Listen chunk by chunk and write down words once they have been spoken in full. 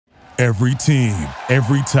Every team,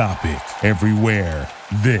 every topic, everywhere.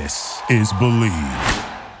 This is Believe.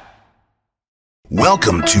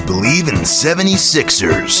 Welcome to Believe in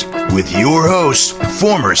 76ers with your hosts,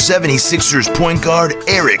 former 76ers point guard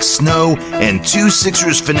Eric Snow and two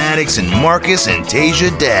Sixers fanatics in Marcus and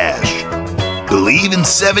Tasia Dash. Believe in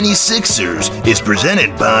 76ers is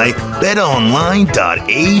presented by BetOnline.ag.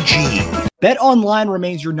 BetOnline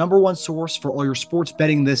remains your number one source for all your sports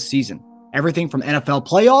betting this season. Everything from NFL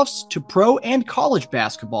playoffs to pro and college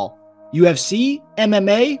basketball, UFC,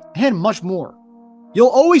 MMA, and much more. You'll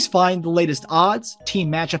always find the latest odds, team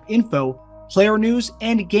matchup info, player news,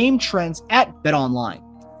 and game trends at BetOnline.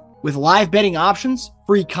 With live betting options,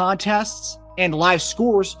 free contests, and live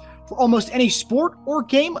scores for almost any sport or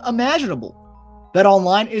game imaginable.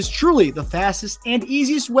 BetOnline is truly the fastest and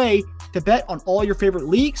easiest way to bet on all your favorite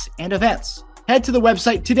leagues and events. Head to the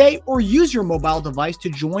website today or use your mobile device to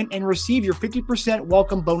join and receive your 50%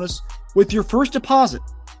 welcome bonus with your first deposit.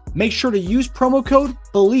 Make sure to use promo code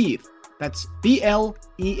BELIEVE, that's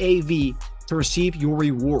BLEAV, to receive your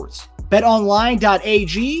rewards.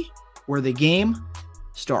 BetOnline.ag, where the game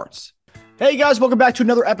starts. Hey guys, welcome back to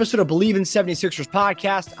another episode of Believe in 76ers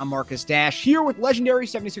podcast. I'm Marcus Dash, here with legendary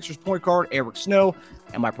 76ers point guard Eric Snow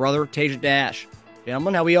and my brother Tasia Dash.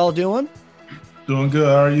 Gentlemen, how we all doing? Doing good.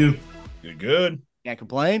 How are you? Good. Can't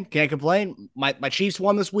complain. My Chiefs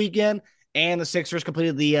won this weekend, and the Sixers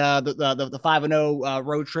completed the 5-0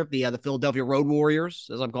 road trip, the Philadelphia Road Warriors,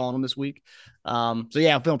 as I'm calling them this week. So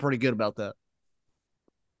yeah, I'm feeling pretty good about that.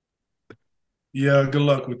 Yeah, good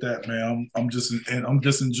luck with that, man. I'm just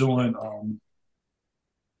enjoying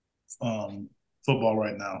football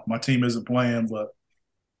right now. My team isn't playing, but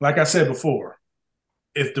like I said before,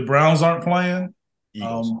 if the Browns aren't playing,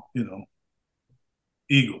 Eagles.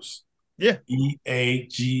 Yeah.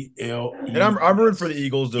 EAGLE. And I'm rooting for the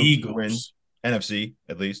Eagles to win NFC,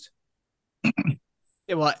 at least.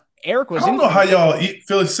 Yeah, well, Eric was. I don't know how y'all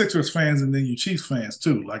Philly Sixers fans and then you Chiefs fans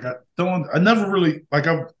too. Like I never really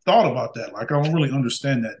I've thought about that. Like I don't really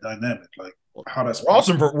understand that dynamic. Like how that's.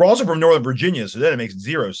 We're also from Northern Virginia, so then it makes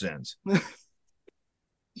zero sense.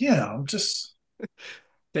 Yeah, I'm just.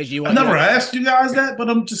 I never asked you guys that,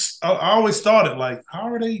 but I always thought it like, how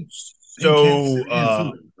are they? So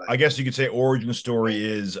I guess you could say origin story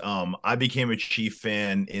is I became a Chief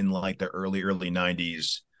fan in like the early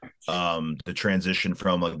 90s. The transition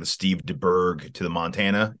from like the Steve DeBerg to the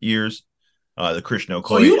Montana years, the Christian Okoye.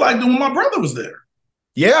 So you liked it when my brother was there?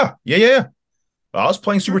 Yeah. I was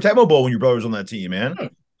playing Super Tecmo Bowl when your brother was on that team, man.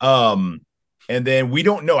 And then we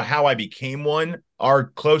don't know how I became one. Our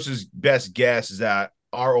closest best guess is that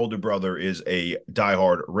our older brother is a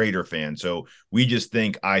diehard Raider fan, so we just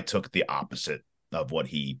think I took the opposite of what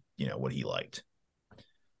he liked.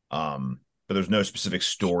 But there's no specific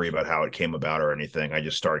story about how it came about or anything. I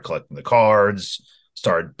just started collecting the cards,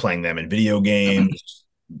 started playing them in video games,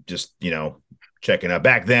 just checking out.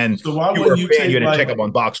 Back then, so why wouldn't you had to check up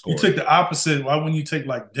on box score. You took the opposite. Why wouldn't you take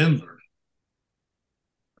like Denver?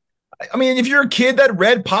 I mean, if you're a kid, that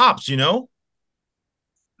red pops, Yeah.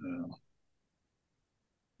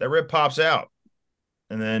 That red pops out.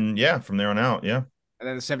 And then, from there on out, yeah. And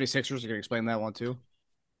then the 76ers, you can explain that one too.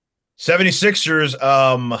 76ers,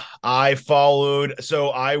 I followed. So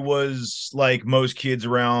I was like most kids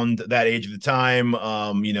around that age of the time,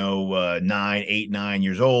 9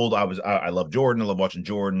 years old. I love Jordan. I love watching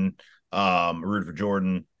Jordan, rooted for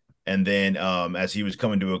Jordan. And then as he was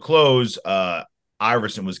coming to a close,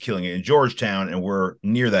 Iverson was killing it in Georgetown, and we're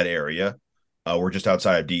near that area. We're just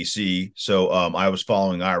outside of D.C. So I was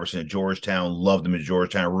following Iverson at Georgetown, loved him at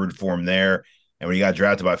Georgetown, rooted for him there. And when he got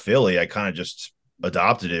drafted by Philly, I kind of just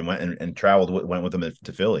adopted it and went and went with him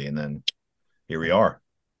to Philly. And then here we are.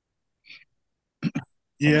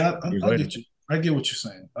 Yeah, I get you. I get what you're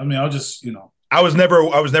saying. I mean, I was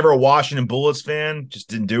never a Washington Bullets fan. Just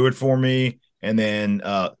didn't do it for me. And then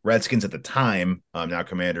Redskins at the time, now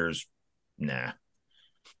Commanders, nah.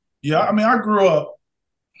 Yeah, I mean, I grew up.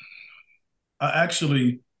 I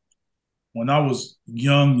actually, when I was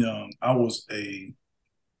young, I was a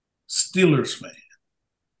Steelers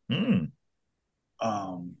fan.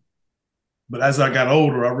 But as I got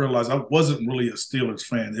older, I realized I wasn't really a Steelers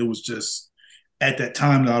fan. It was just at that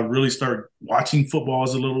time that I really started watching football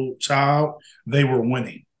as a little child. They were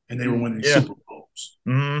winning, and they were winning Super Bowls.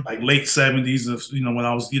 Like late 70s, when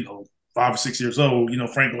I was 5 or 6 years old.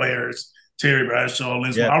 Frank Harris, Terry Bradshaw,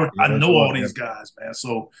 Lynch. I know all these guys, man.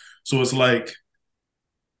 So it's like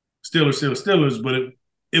Steelers, but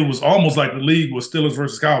it was almost like the league was Steelers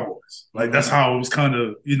versus Cowboys. Like that's how it was kind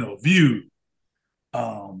of viewed.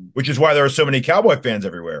 Which is why there are so many Cowboy fans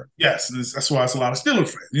everywhere. Yes, that's why it's a lot of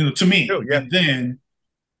Steelers fans. To me. True, yeah. And then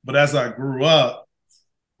But as I grew up,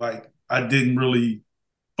 like I didn't really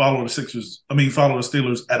follow the Sixers. I mean, follow the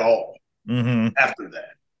Steelers at all after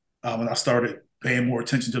that. And I started paying more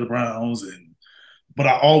attention to the Browns, but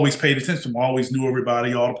I always paid attention. I always knew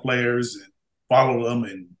everybody, all the players, and followed them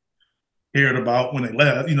and heard about when they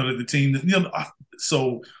left. You know, the team.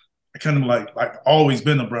 So I kind of like always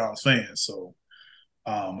been a Browns fan. So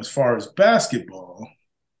as far as basketball,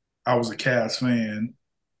 I was a Cavs fan,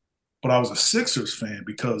 but I was a Sixers fan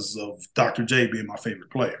because of Dr. J being my favorite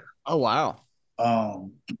player. Oh, wow.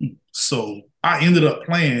 So I ended up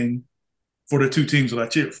playing for the two teams that I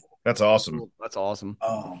cheered for. That's awesome. That's awesome.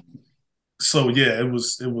 So yeah, it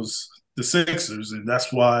was the Sixers, and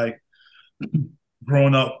that's why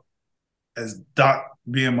growing up as Doc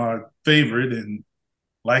being my favorite and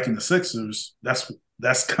liking the Sixers,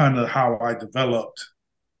 that's kind of how I developed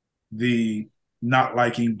the not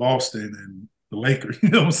liking Boston and the Lakers. You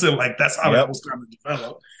know what I'm saying? Like that's how that was kind of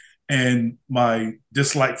developed. And my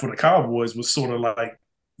dislike for the Cowboys was sort of like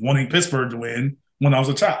wanting Pittsburgh to win when I was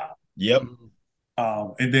a child. Yep.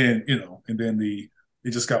 And then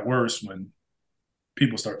it just got worse when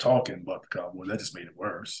people start talking about the Cowboys. That just made it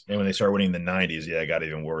worse. And when they started winning in the 90s, it got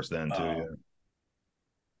even worse then too. Yeah.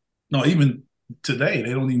 No, even today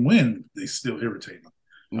they don't even win. They still irritate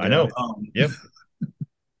me. I know. Yep.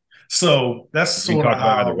 So that's sort of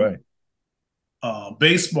how. Either way.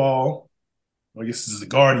 Baseball, I guess this is the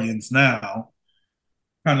Guardians now,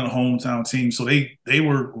 kind of the hometown team. So they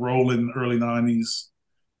were rolling in the early 90s.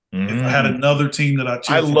 If I had another team that I cheered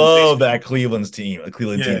for, I love that Cleveland team.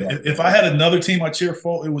 Team. If I had another team I cheered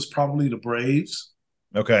for, it was probably the Braves.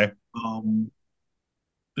 Okay. The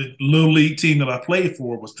little league team that I played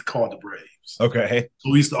for was called the Braves. Okay.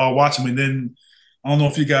 So we used to all watch them, and then I don't know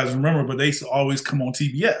if you guys remember, but they used to always come on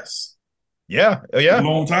TBS. Yeah. Oh yeah. A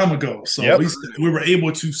long time ago. So we were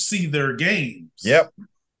able to see their games. Yep.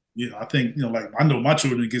 You know, I think, like I know my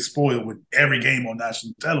children get spoiled with every game on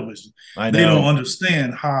national television. I know. They don't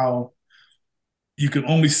understand how you can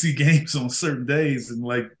only see games on certain days. And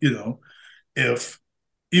if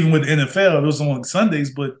even with the NFL, it was on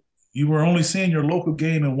Sundays, but you were only seeing your local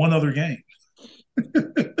game and one other game.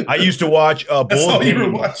 I used to watch Bulls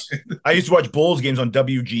games. I used to watch Bulls games on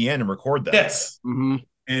WGN and record them. Yes. Mm-hmm.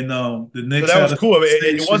 And the Knicks. So that was cool.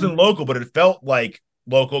 It wasn't local, but it felt like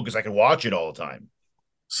local because I could watch it all the time.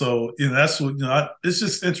 So that's what it's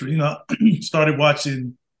just interesting. Started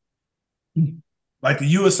watching like the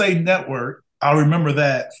USA Network. I remember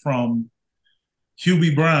that from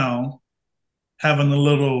Hubie Brown having a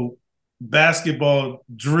little basketball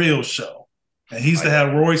drill show, and he used to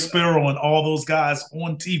have Roy Sparrow and all those guys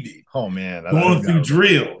on TV. Oh man, going through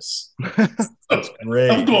drills. That's great.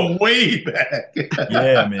 I'm going way back.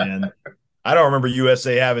 Yeah, man. I don't remember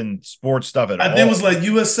USA having sports stuff at all. I think it was like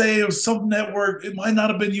USA or some network. It might not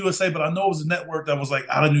have been USA, but I know it was a network that was like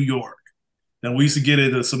out of New York. And we used to get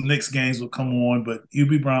it. Some Knicks games would come on, but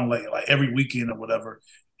Hubie Brown like every weekend or whatever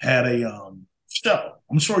had a show.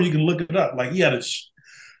 I'm sure you can look it up. Like he had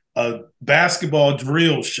a basketball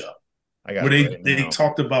drill show where they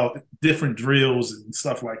talked about different drills and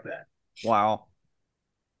stuff like that. Wow.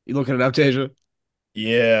 You looking it up, Tasia?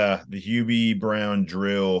 Yeah, the Hubie Brown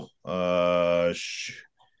drill,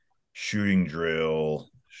 shooting drill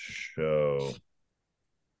show.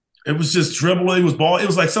 It was just dribble. It was ball. It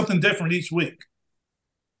was like something different each week.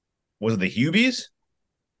 Was it the Hubies?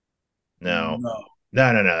 No.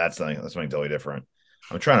 That's something totally different.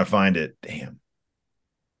 I'm trying to find it. Damn.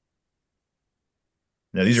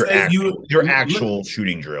 No, these are actual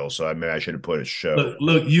shooting drills. So maybe I should have put a show.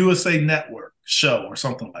 Look, USA Network show or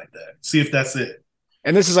something like that. See if that's it.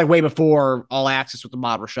 And this is like way before All Access with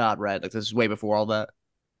Ahmad Rashad, right? Like this is way before all that.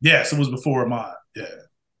 Yes, it was before Ahmad. Yeah.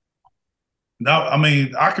 Now, I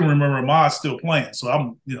mean, I can remember Ahmad still playing, so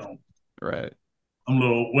I'm, right. I'm a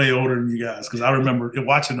little way older than you guys because I remember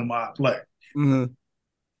watching Ahmad play. Mm-hmm.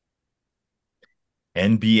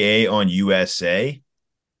 NBA on USA.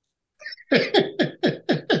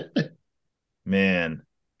 Man,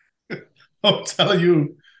 I'm telling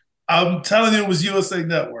you, it was USA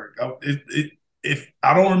Network. If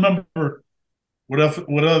I don't remember what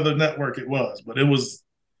other network it was, but it was.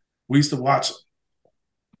 We used to watch it.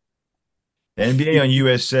 The NBA on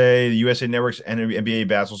USA, the USA Network's NBA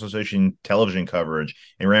Basketball Association television coverage,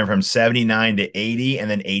 and ran from 79 to 80, and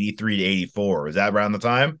then 83 to 84. Was that around the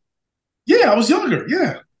time? Yeah, I was younger.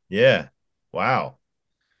 Yeah. Yeah. Wow.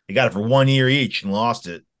 They got it for 1 year each and lost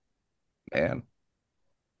it. Man.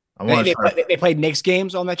 They played Knicks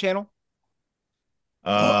games on that channel?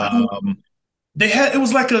 It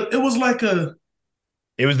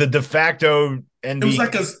was the de facto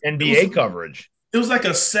NBA coverage. It was like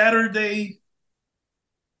a Saturday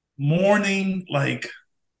morning like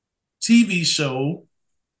TV show,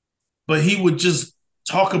 but he would just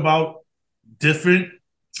talk about different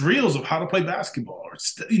drills of how to play basketball, or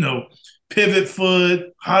pivot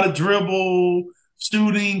foot, how to dribble,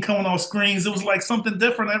 shooting, coming off screens. It was like something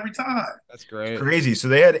different every time. That's great. It's crazy. So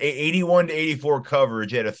they had 81 to 84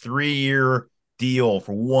 coverage. They had a 3-year deal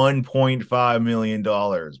for $1.5 million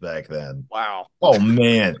back then. Wow. Oh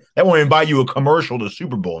man, that won't even buy you a commercial to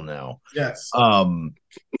Super Bowl now. Yes.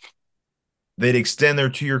 They'd extend their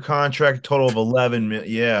 2-year contract, total of 11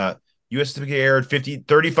 million. Yeah. USFL aired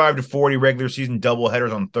 35 to 40 regular season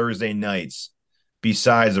doubleheaders on Thursday nights,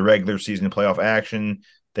 besides the regular season playoff action.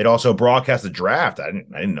 They'd also broadcast the draft. I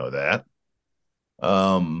didn't know that.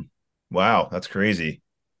 Wow, that's crazy.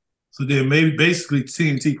 So then maybe basically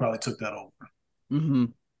TNT probably took that over. Mm-hmm.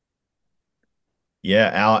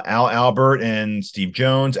 Yeah, Al Albert and Steve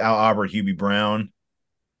Jones, Al Albert, Hubie Brown.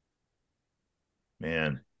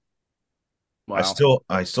 Man. Wow.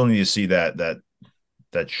 I still need to see that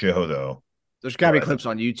show though. There's gotta be clips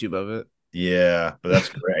on YouTube of it. Yeah, but that's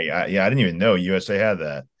great. I didn't even know USA had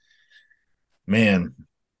that. Man,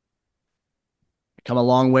 come a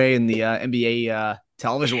long way in the NBA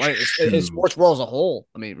television, in sports world as a whole.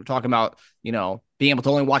 I mean, we're talking about being able to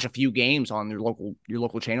only watch a few games on your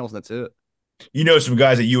local channels. And that's it. Some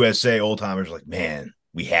guys at USA, old timers, like, man,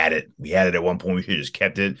 we had it. We had it at one point. We should have just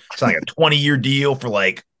kept it. It's like a 20-year deal for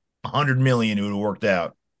like $100 million. It would have worked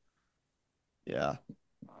out. Yeah.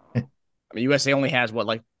 I mean, USA only has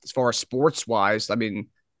as far as sports wise. I mean,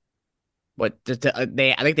 I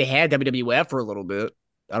think they had WWF for a little bit.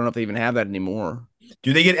 I don't know if they even have that anymore.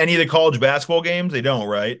 Do they get any of the college basketball games? They don't,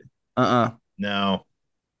 right? No,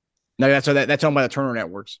 that's owned by the Turner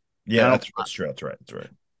Networks. Yeah, that's true. That's right.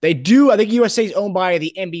 They do. I think USA is owned by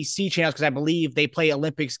the NBC channels because I believe they play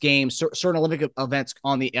Olympics games, certain Olympic events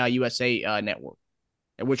on the USA network,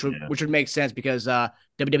 which would make sense because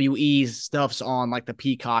WWE's stuff's on like the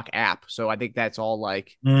Peacock app. So I think that's all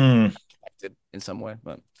connected in some way.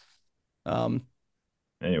 But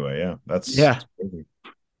anyway, yeah, that's crazy.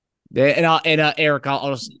 And Eric,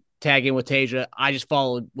 I'll just tag in with Tasia. I just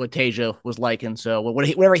followed what Tasia was liking, so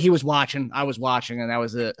whatever he was watching, I was watching, and that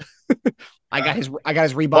was it. I got his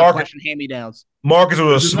Reebok question hand-me-downs. Marcus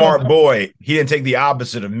was a smart boy. He didn't take the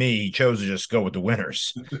opposite of me. He chose to just go with the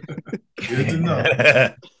winners. Good to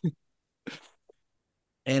know.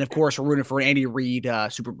 And of course, we're rooting for Andy Reid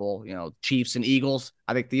Super Bowl. Chiefs and Eagles.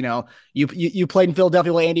 I think you played in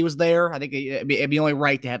Philadelphia while Andy was there. I think it'd be only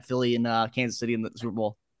right to have Philly and Kansas City in the Super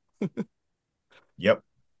Bowl. Yep.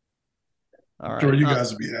 All right. Sure, you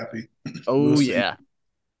guys will be happy. Oh yeah.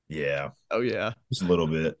 Yeah. Oh yeah. Just a little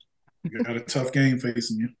bit. You got a tough game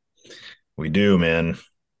facing you. We do, man.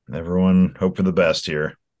 Everyone hope for the best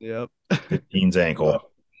here. Yep. 15's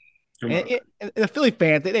ankle. And the Philly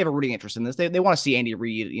fans, they have a rooting interest in this. They want to see Andy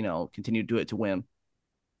Reid, continue to do it to win.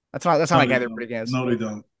 That's how I gather pretty against. No, they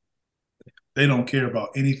don't. They don't care about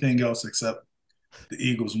anything else except the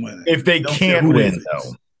Eagles winning. If they can't win,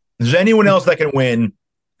 though. Is there anyone else that can win,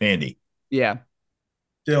 Andy? Yeah.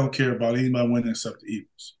 They don't care about anybody winning except the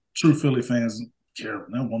Eagles. True Philly fans care.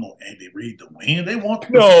 They don't want no Andy Reid to win. They want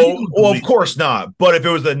of course not. But if it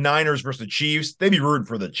was the Niners versus the Chiefs, they'd be rooting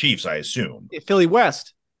for the Chiefs, I assume. Philly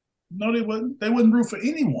West. No, they wouldn't. They wouldn't root for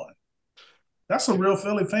anyone. That's a real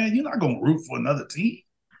Philly fan. You're not going to root for another team.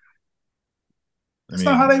 That's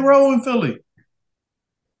not how they roll in Philly.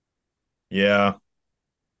 Yeah.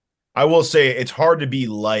 I will say it's hard to be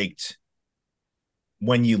liked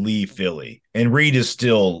when you leave Philly. And Reid is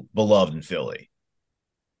still beloved in Philly.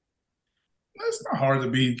 It's not hard to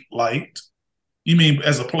be liked. You mean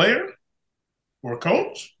as a player or a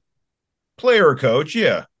coach? Player or coach,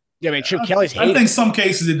 yeah. Yeah, I mean, Chip Kelly's hated. I think some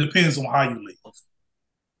cases it depends on how you leave.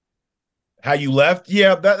 How you left?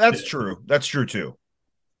 Yeah, that's true. That's true, too.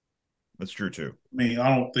 That's true, too. I mean,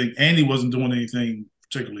 I don't think Andy wasn't doing anything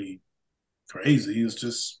particularly crazy.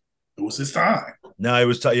 It was his time. No, it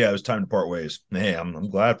was it was time to part ways. Hey, I'm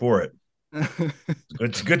glad for it.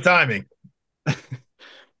 It's good timing.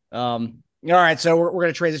 All right, so we're going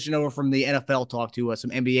to transition over from the NFL talk to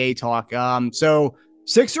some NBA talk. So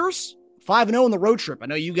Sixers 5-0 in the road trip. I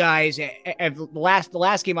know you guys the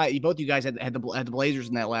last game. Both you guys had the Blazers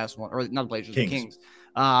in that last one, or not the Blazers, the Kings.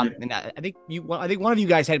 And I think one of you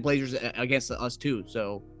guys had Blazers against us too.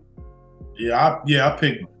 So I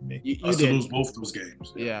picked us to lose both those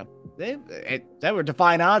games. Yeah. That were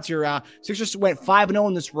defying odds here. Sixers went 5-0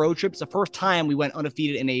 in this road trip. It's the first time we went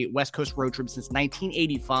undefeated in a West Coast road trip since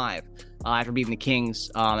 1985 after beating the Kings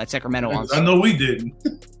at Sacramento. I know we didn't.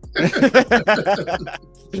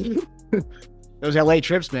 Those LA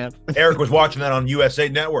trips, man. Eric was watching that on USA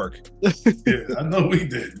Network. Yeah, I know we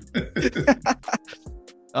did.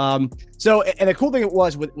 So, and the cool thing it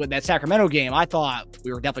was with that Sacramento game, I thought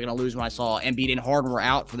we were definitely going to lose when I saw Embiid and Harden were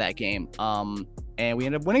out for that game. And we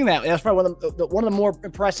ended up winning that. That's probably one of the more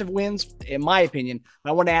impressive wins, in my opinion.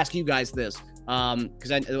 But I want to ask you guys this,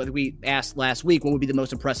 because we asked last week what would be the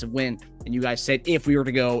most impressive win, and you guys said if we were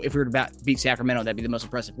to beat Sacramento, that'd be the most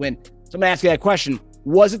impressive win. So I'm going to ask you that question: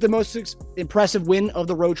 was it the most impressive win of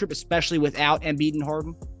the road trip, especially without Embiid and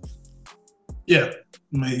Harden? Yeah.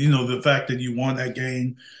 I mean, the fact that you won that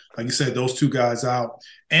game, like you said, those two guys out,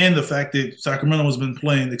 and the fact that Sacramento has been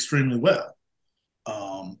playing extremely well.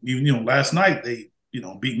 Even, last night they,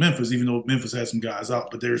 beat Memphis, even though Memphis had some guys out,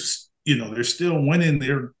 but they're still winning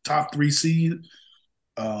their top 3 seed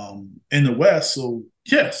in the West. So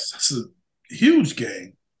yes, that's a huge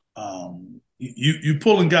game. You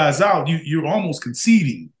pulling guys out, you're almost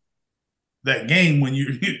conceding that game when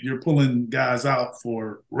you're pulling guys out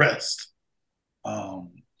for rest.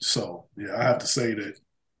 So yeah, I have to say that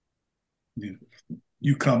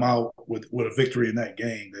you come out with a victory in that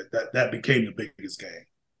game that became the biggest game.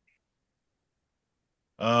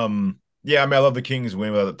 Yeah, I mean, I love the Kings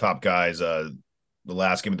win without the top guys. The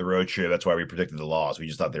last game of the road trip, that's why we predicted the loss. We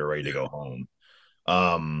just thought they were ready to go home.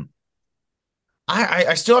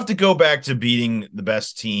 I still have to go back to beating the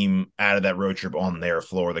best team out of that road trip on their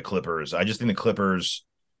floor, the Clippers. I just think the Clippers,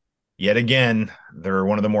 yet again, they're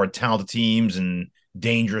one of the more talented teams and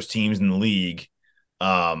dangerous teams in the league.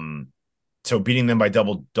 So beating them by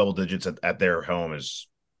double digits at their home is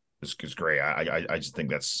great. I just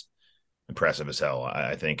think that's impressive as hell.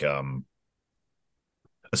 I think,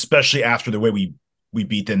 especially after the way we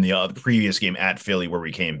beat them the previous game at Philly where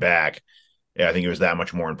we came back. Yeah, I think it was that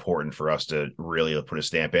much more important for us to really put a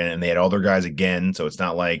stamp in. And they had all their guys again, so it's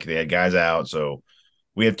not like they had guys out. So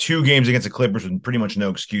we have 2 games against the Clippers with pretty much no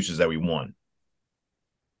excuses that we won.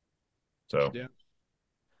 So yeah.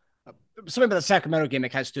 Something about the Sacramento game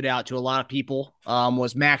that kind of stood out to a lot of people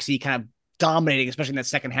was Maxey kind of dominating, especially in the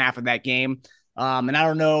second half of that game. And I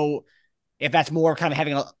don't know if that's more kind of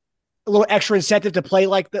having a little extra incentive to play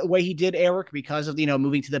like the way he did, Eric, because of,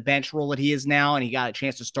 moving to the bench role that he is now, and he got a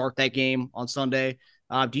chance to start that game on Sunday.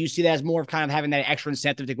 Do you see that as more of kind of having that extra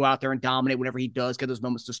incentive to go out there and dominate whenever he does get those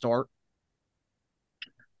moments to start?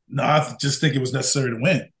 No, I just think it was necessary to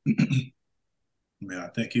win. I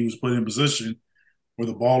think he was put in position where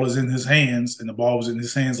the ball is in his hands, and the ball was in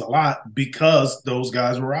his hands a lot because those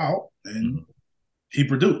guys were out, and he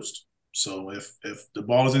produced. So if the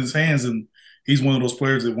ball is in his hands, and he's one of those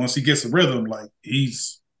players that once he gets a rhythm, like,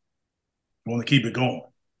 he's going to keep it going.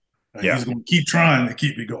 Yeah. He's going to keep trying to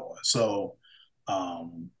keep it going. So,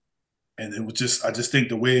 and it was just, I just think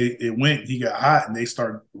the way it went, he got hot and they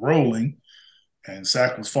started rolling and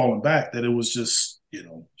Sac was falling back, that it was just,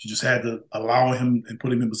 you just had to allow him and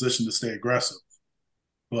put him in position to stay aggressive.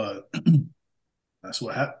 But that's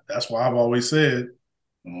why I've always said,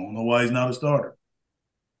 I don't know why he's not a starter.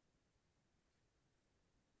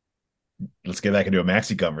 Let's get back into a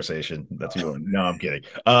Maxey conversation. That's what. No, I'm kidding.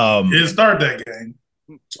 He didn't start that game,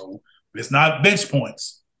 so it's not bench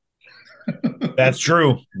points. That's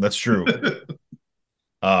true. That's true.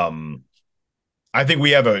 I think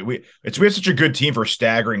we have such a good team for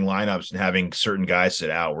staggering lineups and having certain guys sit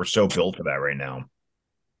out. We're so built for that right now.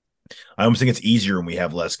 I almost think it's easier when we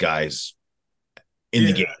have less guys in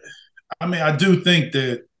the game. I mean, I do think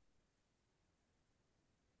that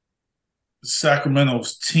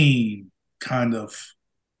Sacramento's team kind of,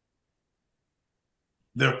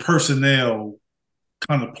 their personnel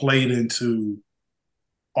kind of played into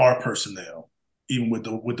our personnel, even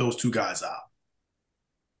with those 2 guys out.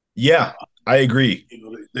 Yeah, I agree.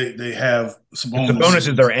 They have Sabonis. Sabonis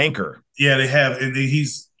is their anchor. Yeah, they have, and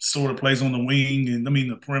he's sort of plays on the wing and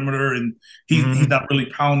the perimeter, and he's not really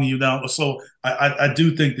pounding you down. So I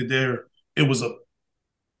do think that it was a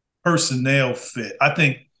personnel fit. I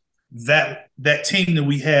think that team that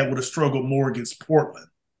we had would have struggled more against Portland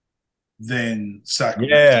than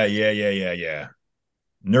Sacramento. Yeah.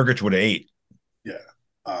 Nurkic would have ate. Yeah.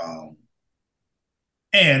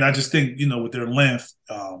 And I just think, with their length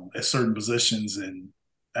at certain positions and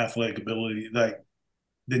athletic ability, like,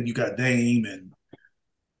 then you got Dame and,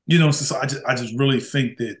 so I just really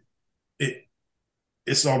think that it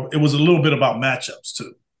was a little bit about matchups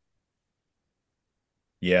too.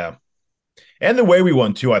 Yeah. And the way we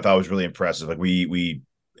won too, I thought was really impressive. Like we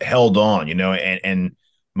held on, and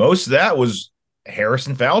most of that was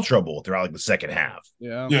Harrison foul trouble throughout like the second half.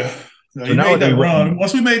 Yeah. So made that run.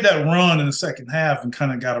 Once we made that run in the second half and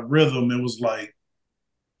kind of got a rhythm, it was like,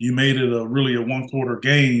 you made it really a 1-quarter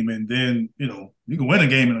game, and then you can win a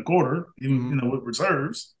game in a quarter, even with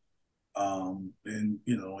reserves, and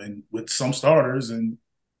and with some starters, and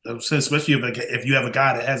especially if you have a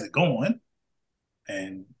guy that has it going,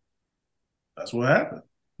 and that's what happened.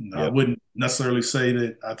 I wouldn't necessarily say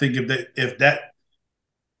that. I think if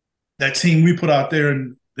that team we put out there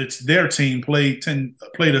and it's their team played a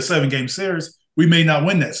 7-game series, we may not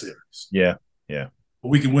win that series. Yeah. But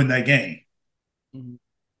we can win that game.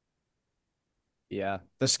 Yeah.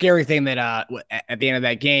 The scary thing that at the end of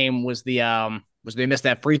that game was they missed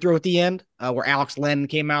that free throw at the end where Alex Len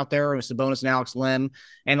came out there. It was Sabonis and Alex Len.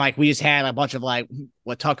 And we just had a bunch of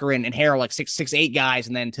Tucker and Harrell, 6'8" guys.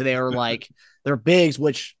 And then to their bigs,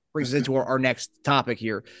 which brings us into our next topic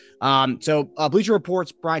here. So Bleacher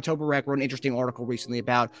Report's Brian Toporek wrote an interesting article recently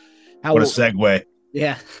about how— What a segue.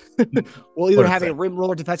 Yeah. We'll either have a rim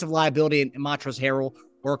roller defensive liability in Montrezl Harrell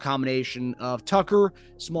or a combination of Tucker,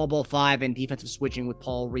 small ball 5, and defensive switching with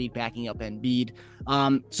Paul Reed backing up Embiid.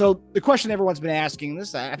 So the question everyone's been asking,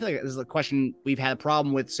 I feel like this is a question we've had a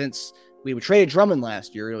problem with since we traded Drummond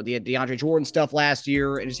last year, the DeAndre Jordan stuff last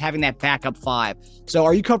year, and just having that backup 5. So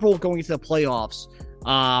are you comfortable going into the playoffs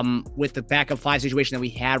with the backup 5 situation that we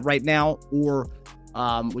had right now, or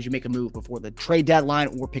would you make a move before the trade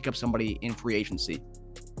deadline or pick up somebody in free agency?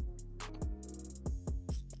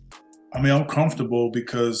 I mean, I'm comfortable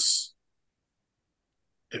because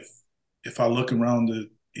if I look around the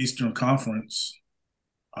Eastern Conference,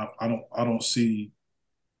 I don't see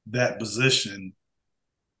that position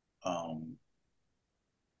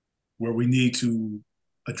where we need to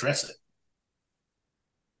address it.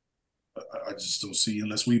 I just don't see,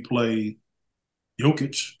 unless we play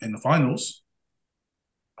Jokic in the finals,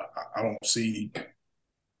 I don't see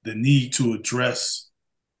the need to address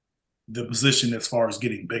the position as far as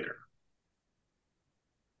getting bigger.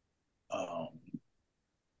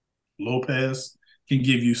 Lopez can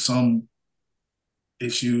give you some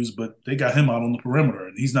issues, but they got him out on the perimeter,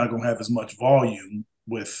 and he's not going to have as much volume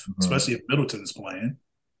especially if Middleton's playing.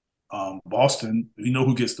 Boston, we know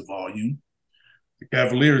who gets the volume. The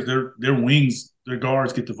Cavaliers, their wings, their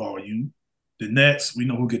guards get the volume. The Nets, we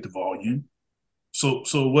know who get the volume. So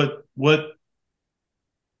what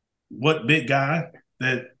big guy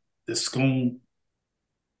that's going to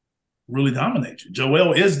really dominate you?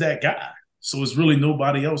 Joel is that guy. So it's really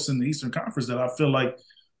nobody else in the Eastern Conference that I feel like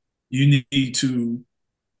you need to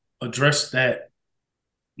address that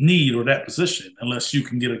need or that position, unless you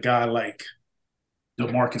can get a guy like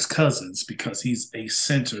DeMarcus Cousins, because he's a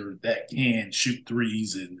center that can shoot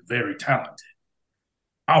threes and very talented.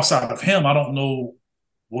 Outside of him, I don't know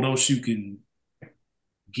what else you can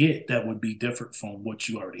get that would be different from what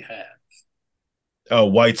you already have. Oh,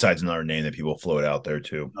 Whiteside's another name that people float out there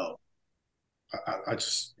too. No, I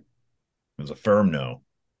just— it was a firm no.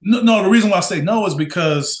 No, the reason why I say no is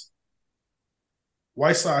because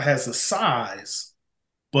Whiteside has the size,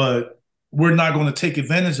 but we're not going to take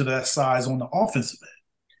advantage of that size on the offensive end.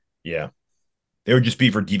 Yeah. They would just be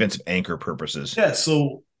for defensive anchor purposes. Yeah,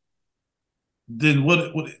 so then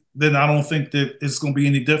then I don't think that it's going to be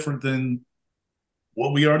any different than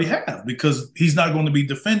what we already have, because he's not going to be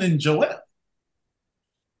defending Joel.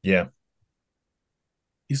 Yeah.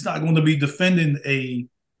 He's not going to be defending a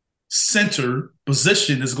center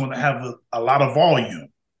position is going to have a lot of volume,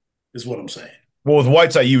 is what I'm saying. Well, with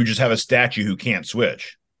Whiteside, you would just have a statue who can't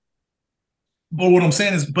switch. But what I'm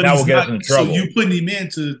saying is, but that he's will get not, us in so trouble. you putting him in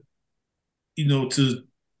to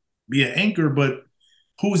be an anchor, but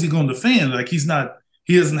who is he going to defend?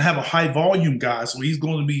 He doesn't have a high volume guy, so he's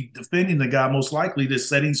going to be defending the guy most likely that's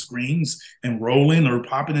setting screens and rolling or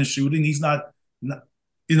popping and shooting. He's not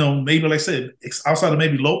maybe like I said, outside of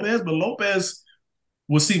maybe Lopez, but Lopez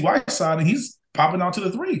will see Whiteside and he's popping out to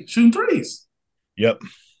the three, shooting threes. Yep.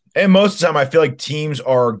 And most of the time, I feel like teams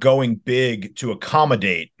are going big to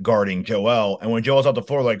accommodate guarding Joel. And when Joel's out the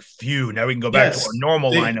floor, phew, now we can go back to our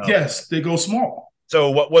normal lineup. Yes, they go small. So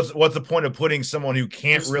what's the point of putting someone who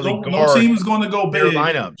can't really guard? No team is going to go big. Their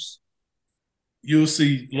lineups. You'll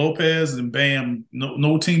see Lopez and Bam.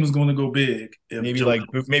 No team is going to go big. Maybe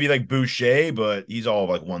like Boucher, but he's all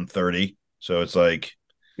 130. So it's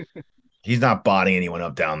he's not botting anyone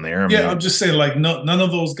up down there. I'm just saying none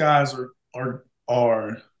of those guys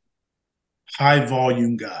are high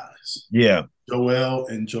volume guys. Yeah. Joel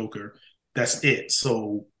and Joker. That's it.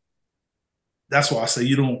 So that's why I say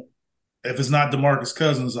if it's not DeMarcus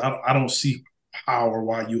Cousins, I don't see how or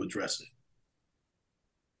why you address it.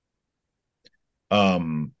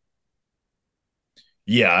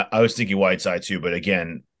 Yeah, I was thinking Whiteside too, but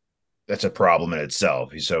again, that's a problem in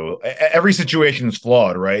itself. So every situation is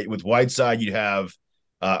flawed, right? With Whiteside, you'd have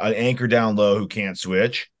an anchor down low who can't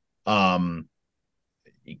switch. Not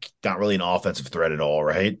really an offensive threat at all,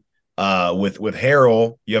 right? With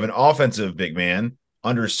Harrell, you have an offensive big man,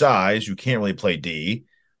 undersized, who can't really play D.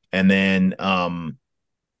 And then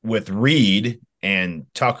with Reed and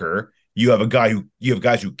Tucker, you have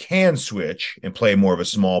guys who can switch and play more of a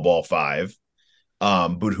small ball five,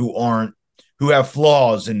 but who have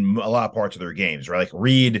flaws in a lot of parts of their games, right? Like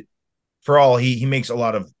Reed, for all he makes a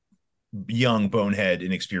lot of young bonehead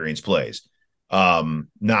inexperienced plays.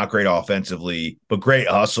 Not great offensively, but great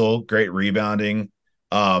hustle, great rebounding.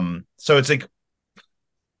 So it's like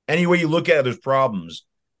any way you look at it, there's problems.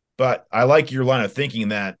 But I like your line of thinking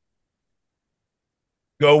that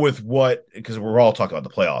go with because we're all talking about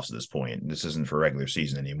the playoffs at this point. This isn't for regular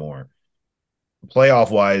season anymore.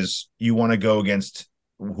 Playoff wise, you want to go against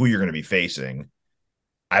who you're going to be facing.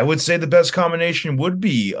 I would say the best combination would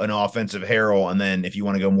be an offensive Harrell, and then if you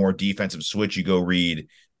want to go more defensive switch, you go Reed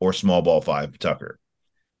or small ball five Tucker.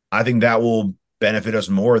 I think that will benefit us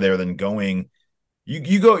more there than going.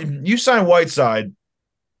 You sign Whiteside.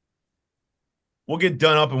 We'll get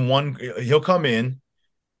done up in one. He'll come in.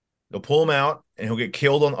 They'll pull him out, and he'll get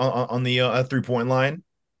killed on the 3-point line,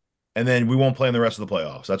 and then we won't play in the rest of the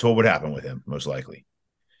playoffs. That's what would happen with him, most likely.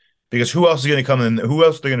 Because who else is going to come in? Who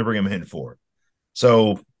else are they going to bring him in for?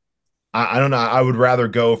 So I don't know. I would rather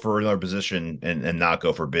go for another position and not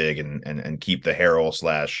go for big and keep the Harrell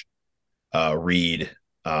 / Reed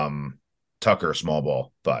Tucker small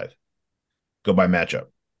ball five. Go by matchup.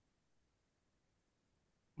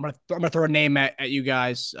 I'm gonna throw a name at you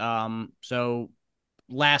guys. So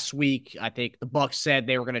last week, I think the Bucks said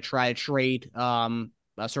they were going to try to trade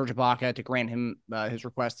Serge Ibaka to grant him his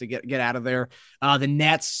request to get out of there. The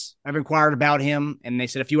Nets have inquired about him, and they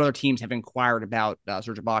said a few other teams have inquired about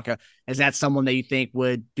Serge Ibaka. Is that someone that you think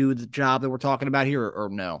would do the job that we're talking about here, or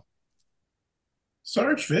no?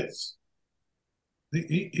 Serge fits.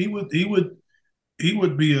 He would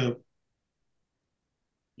be a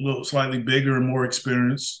little slightly bigger and more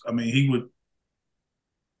experienced. I mean,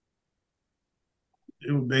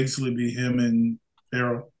 it would basically be him and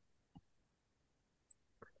Harrell.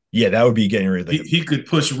 Yeah, that would be getting rid of he could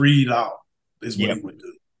push Reed out, is what he would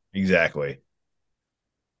do. Exactly.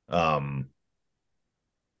 I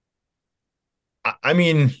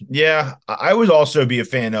mean, yeah, I would also be a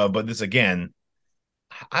fan of, but this again,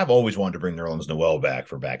 I've always wanted to bring Nerlens Noel back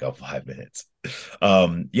for backup 5 minutes.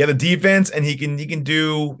 The defense, and he can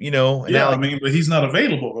do, but he's not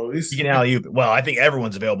available though. He can alley-oop. Well, I think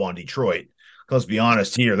everyone's available on Detroit. Let's be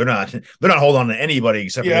honest here. They're not holding on to anybody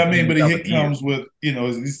except for but he comes with,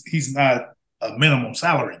 he's not a minimum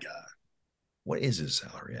salary guy. What is his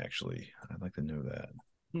salary actually? I'd like to know that.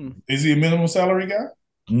 Is he a minimum salary guy?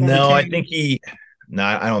 No, I think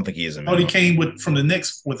I don't think he is a minimum. He came from the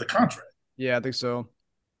Knicks with a contract. Yeah, I think so.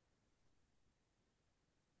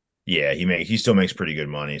 Yeah, he still makes pretty good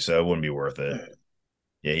money, so it wouldn't be worth it.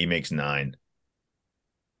 Yeah, he makes 9.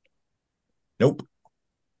 Nope.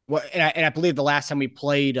 Well, and I believe the last time we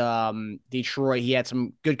played Detroit, he had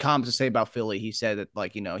some good comments to say about Philly. He said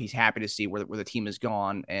that, he's happy to see where the team has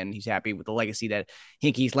gone, and he's happy with the legacy that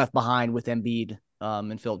Hinkie's left behind with Embiid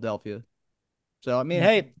in Philadelphia. So, I mean,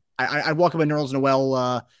 hey, I'd welcome a Nerlens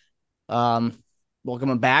Noel, welcome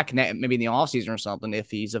him back maybe in the offseason or something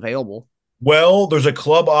if he's available. Well, there's a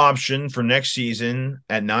club option for next season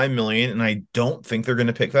at $9 million, and I don't think they're going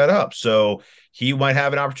to pick that up. So he might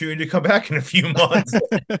have an opportunity to come back in a few months.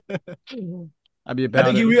 I think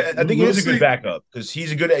he is a good backup because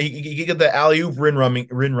he's a good. He get the alley-oop rim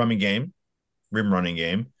running game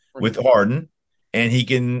with Harden, and he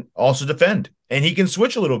can also defend, and he can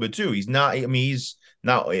switch a little bit too. He's not as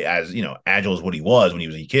agile as what he was when he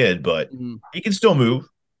was a kid, but he can still move.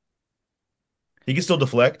 He can still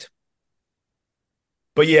deflect.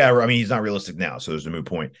 But yeah, I mean, he's not realistic now, so there's a moot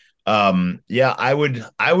point. I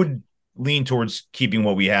would lean towards keeping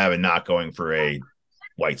what we have and not going for a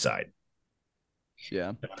Whiteside.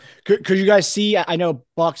 Yeah. Could you guys see? I know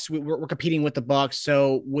Bucks. We're competing with the Bucks,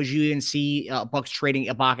 so would you even see Bucks trading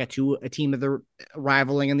Ibaka to a team that they're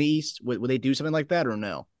rivaling in the East? Would they do something like that or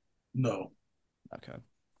no? No. Okay.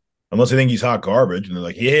 Unless they think he's hot garbage and they're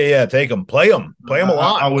like, yeah, take him, play him a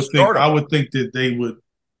lot. I would think that they would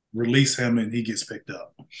release him and he gets picked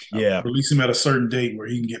up. Yeah. Release him at a certain date where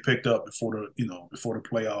he can get picked up before the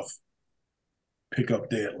playoff pickup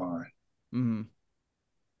deadline. Mm-hmm.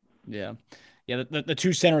 Yeah. Yeah. The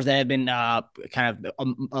two centers that have been kind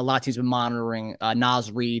of a lot of teams been monitoring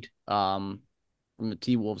Naz Reid from the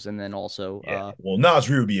T-Wolves, and then also Naz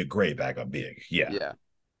Reid would be a great backup big. Yeah. Yeah.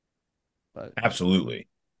 But absolutely.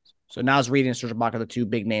 So Naz Reid and Serge Ibaka are the two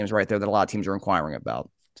big names right there that a lot of teams are inquiring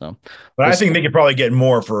about. So, but I think they could probably get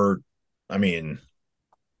more for. I mean,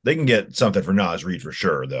 they can get something for Naz Reid for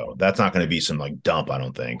sure, though. That's not going to be some like dump. I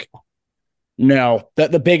don't think. No,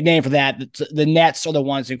 the big name for that, the Nets are the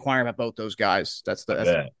ones inquiring about both those guys.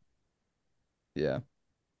 Yeah.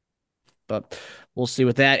 But we'll see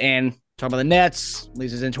with that. And talking about the Nets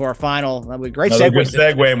leads us into our final. That would be great segue. Good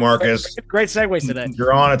segue, Marcus. Great segues today.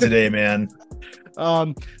 You're on it today, man.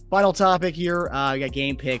 Final topic here. We got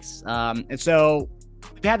game picks. And so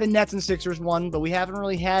we've had the Nets and Sixers one, but we haven't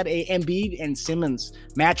really had a Embiid and Simmons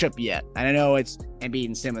matchup yet. And I know it's Embiid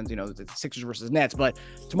and Simmons, the Sixers versus Nets, but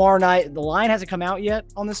tomorrow night, the line hasn't come out yet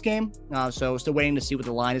on this game. So still waiting to see what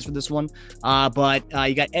the line is for this one. But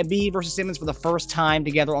you got Embiid versus Simmons for the first time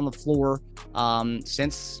together on the floor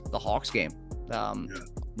since the Hawks game,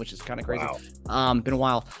 which is kind of crazy. Wow. Been a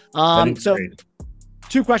while. So crazy.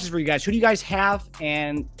 2 questions for you guys. Who do you guys have?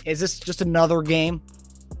 And is this just another game?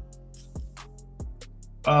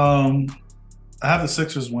 I have the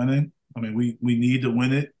Sixers winning. I mean, we need to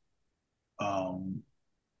win it,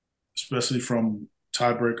 especially from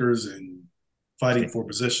tiebreakers and fighting for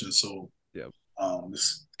position. So,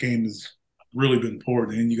 this game has really been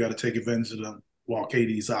important, and you got to take advantage of them while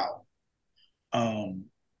KD's out.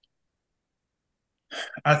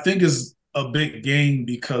 I think it's a big game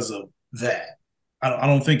because of that. I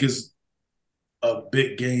don't think it's a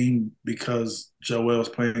big game because Joel's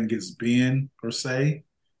playing against Ben per se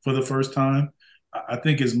for the first time. I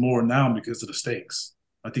think it's more now because of the stakes.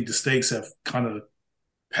 I think the stakes have kind of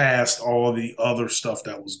passed all the other stuff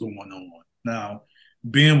that was going on. Now,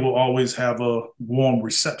 Ben will always have a warm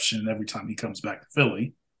reception every time he comes back to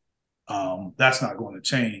Philly. That's not going to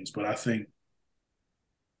change, but I think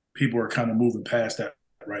people are kind of moving past that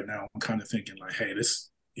right now. I'm kind of thinking like, hey,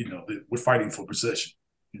 we're fighting for position.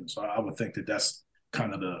 So I would think that that's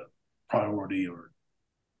kind of the priority or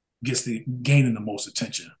gaining the most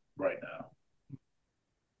attention right now.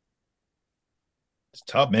 It's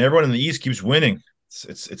tough, man. Everyone in the East keeps winning.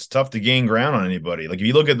 It's tough to gain ground on anybody. Like if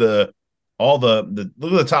you look at look at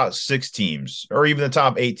the top 6 teams or even the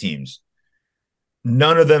top 8 teams,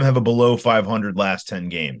 none of them have a below 500 last 10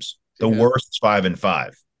 games. The worst is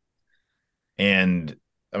 5-5, and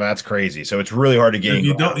that's crazy. So it's really hard to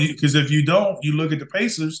gain. Because if you don't, you look at the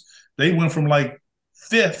Pacers. They went from like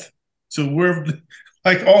 5th to we're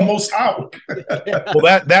like almost out.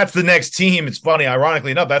 Well, that's the next team. It's funny,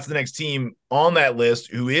 ironically enough, that's the next team on that list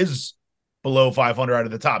who is below 500 out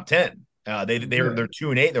of the top 10. They're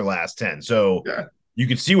 2-8 in their last 10. So you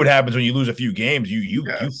can see what happens when you lose a few games. You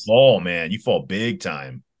fall, man. You fall big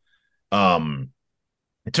time.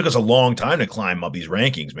 It took us a long time to climb up these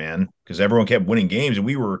rankings, man, because everyone kept winning games, and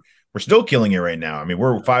we're still killing it right now. I mean,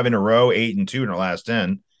 we're 5 in a row, 8-2 in our last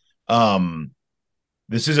 10.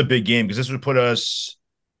 This is a big game because this would put us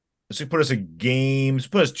 2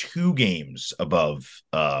 games above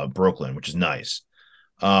Brooklyn, which is nice.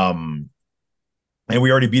 And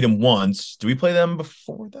we already beat them once. Did we play them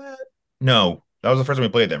before that? No, that was the first time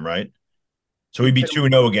we played them, right? So we beat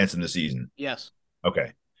 2-0 against them this season. Yes.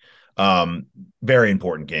 Okay. Very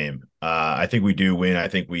important game. I think we do win. I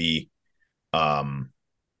think we laid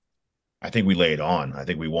on. I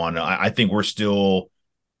think we won. I think we're still,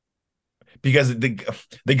 because the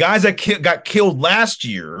guys that got killed last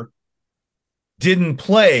year didn't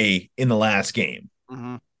play in the last game.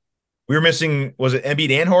 Mm-hmm. We were missing, was it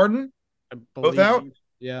Embiid and Harden? Both out?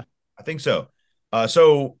 Yeah. I think so.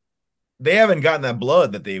 So they haven't gotten that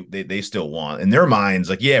blood that they still want. In their minds,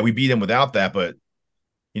 like, yeah, we beat them without that, but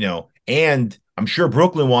and I'm sure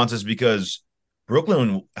Brooklyn wants us because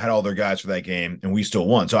Brooklyn had all their guys for that game and we still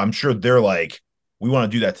won. So I'm sure they're like, we want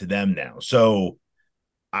to do that to them now. So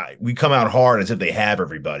we come out hard as if they have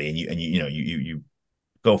everybody, and you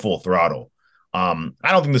go full throttle. I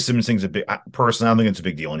don't think the Simmons thing's personally, I don't think it's a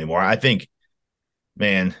big deal anymore. I think,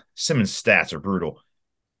 man, Simmons' stats are brutal.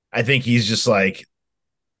 I think he's just like,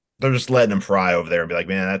 they're just letting him fry over there and be like,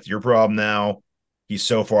 man, that's your problem now. He's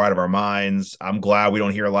so far out of our minds. I'm glad we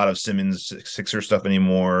don't hear a lot of Simmons Sixer stuff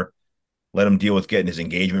anymore. Let him deal with getting his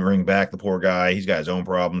engagement ring back. The poor guy. He's got his own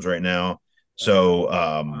problems right now. So,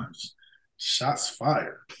 shots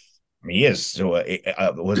fired. I mean, he is. So,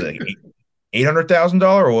 was it $800,000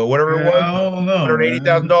 or whatever it was? I don't know.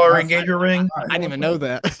 $180,000 engagement ring. I didn't even know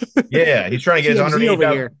that. Yeah, he's trying to get his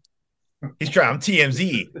 $180,000. He's trying. I'm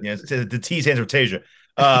TMZ. The T stands for Tasia.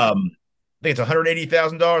 I think it's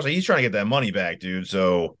 $180,000. He's trying to get that money back, dude.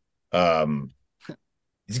 So,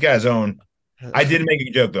 he's got his own. I did make a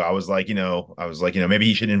joke though. I was like, maybe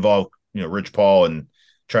he should involve, Rich Paul and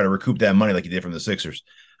try to recoup that money like he did from the Sixers.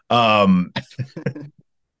 Almost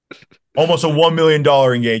a $1 million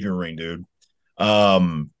engagement ring, dude.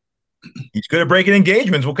 He's good at breaking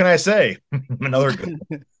engagements. What can I say? Another good.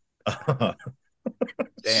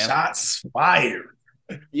 Shots fired.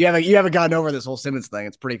 You haven't gotten over this whole Simmons thing.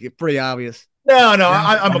 It's pretty obvious. No,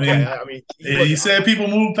 I'm okay. I mean, you said people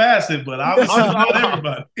move past it, but obviously not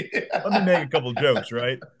everybody. Let me make a couple jokes,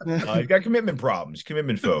 right? He's got commitment problems,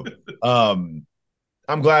 commitment folk.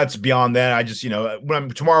 I'm glad it's beyond that. I just,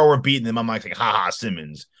 tomorrow we're beating them, I'm like, ha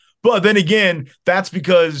Simmons. But then again, that's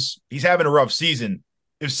because he's having a rough season.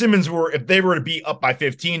 If they were to be up by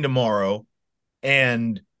 15 tomorrow,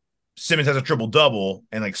 and Simmons has a triple double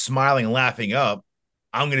and like smiling and laughing up,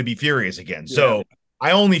 I'm going to be furious again. Yeah. So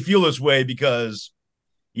I only feel this way because,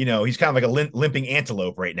 he's kind of like a limping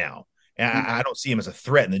antelope right now. And I don't see him as a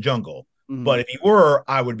threat in the jungle. Mm-hmm. But if he were,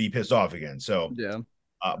 I would be pissed off again. So, yeah.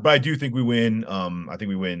 But I do think we win. I think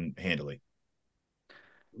we win handily.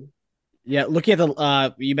 Yeah. Looking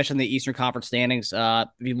at you mentioned the Eastern Conference standings. If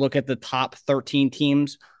you look at the top 13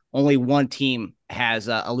 teams, only one team has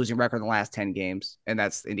a losing record in the last 10 games, and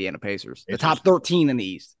that's Indiana Pacers. The top 13 in the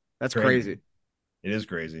East. That's crazy. It is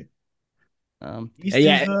crazy.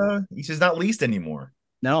 East is not least anymore.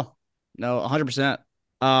 No, 100%.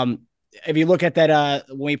 If you look at that,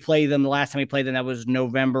 when we played them, the last time we played them, that was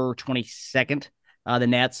November 22nd. The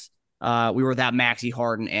Nets. We were without Maxey,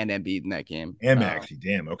 Harden, and Embiid in that game. And Maxey,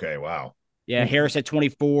 damn. Okay, wow. Yeah, Harris had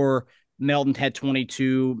 24, Melton had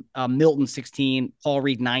 22, Milton 16, Paul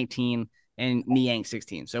Reed 19, and Niang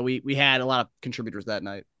 16. So we had a lot of contributors that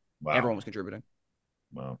night. Wow. Everyone was contributing.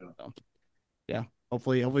 Wow. So, yeah,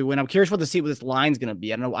 hopefully win. I'm curious what this line's going to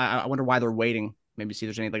be. I don't know. I wonder why they're waiting. Maybe see if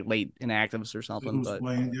there's any like late inactives or something. But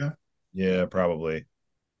yeah, probably.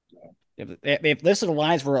 They've listed the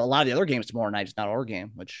lines for a lot of the other games tomorrow night, just not our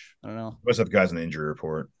game, which I don't know. Most of the guys in the injury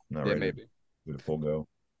report. Not yeah, ready maybe. With a full go.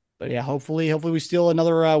 But yeah, hopefully we steal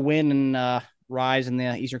another win and rise in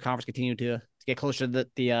the Eastern Conference, continue to get closer to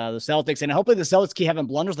the Celtics, and hopefully the Celtics keep having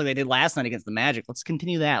blunders like they did last night against the Magic. Let's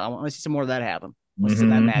continue that. I want to see some more of that happen. Let's see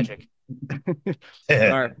that magic.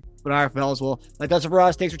 All right, fellas. Well, that does it for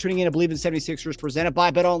us. Thanks for tuning in to Believe in 76ers, presented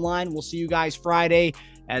by BetOnline. We'll see you guys Friday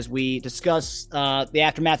as we discuss the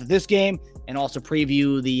aftermath of this game and also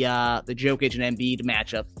preview the Jokic and Embiid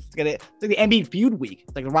matchup. It's like the Embiid feud week.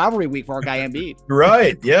 It's like the rivalry week for our guy Embiid.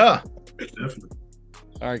 Right, yeah. Definitely.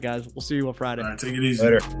 All right, guys. We'll see you on Friday. All right, take it easy.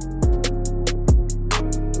 Later.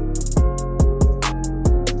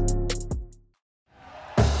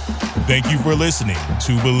 Thank you for listening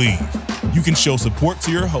to Believe. You can show support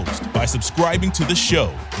to your host by subscribing to the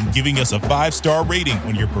show and giving us a 5-star rating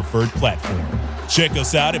on your preferred platform. Check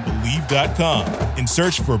us out at Believe.com and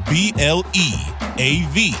search for BLEAV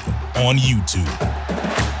on YouTube.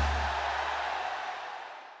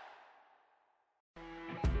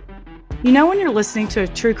 You know when you're listening to a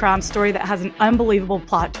true crime story that has an unbelievable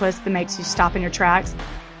plot twist that makes you stop in your tracks?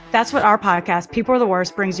 That's what our podcast, People Are the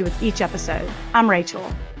Worst, brings you with each episode. I'm Rachel.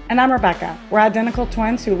 And I'm Rebecca. We're identical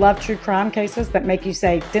twins who love true crime cases that make you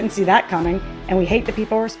say, didn't see that coming, and we hate the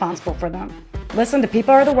people responsible for them. Listen to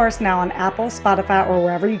People Are the Worst now on Apple, Spotify, or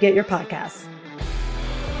wherever you get your podcasts.